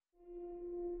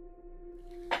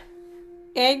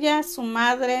Ella, su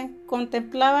madre,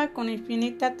 contemplaba con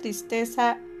infinita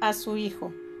tristeza a su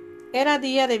hijo. Era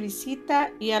día de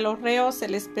visita y a los reos se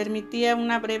les permitía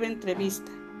una breve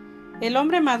entrevista. El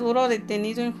hombre maduro,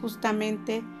 detenido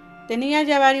injustamente, tenía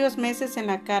ya varios meses en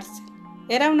la cárcel.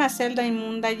 Era una celda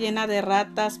inmunda llena de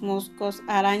ratas, moscos,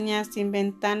 arañas, sin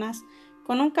ventanas,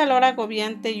 con un calor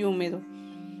agobiante y húmedo.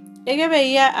 Ella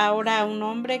veía ahora a un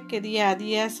hombre que día a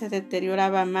día se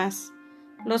deterioraba más.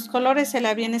 Los colores se le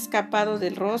habían escapado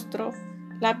del rostro,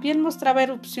 la piel mostraba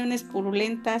erupciones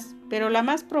purulentas, pero la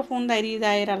más profunda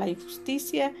herida era la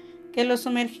injusticia que lo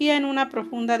sumergía en una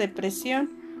profunda depresión,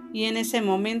 y en ese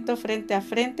momento, frente a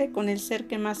frente con el ser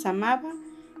que más amaba,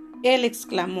 él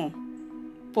exclamó: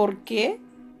 ¿por qué?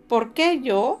 ¿Por qué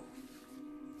yo?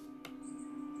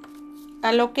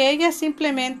 A lo que ella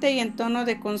simplemente y en tono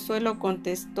de consuelo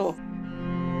contestó: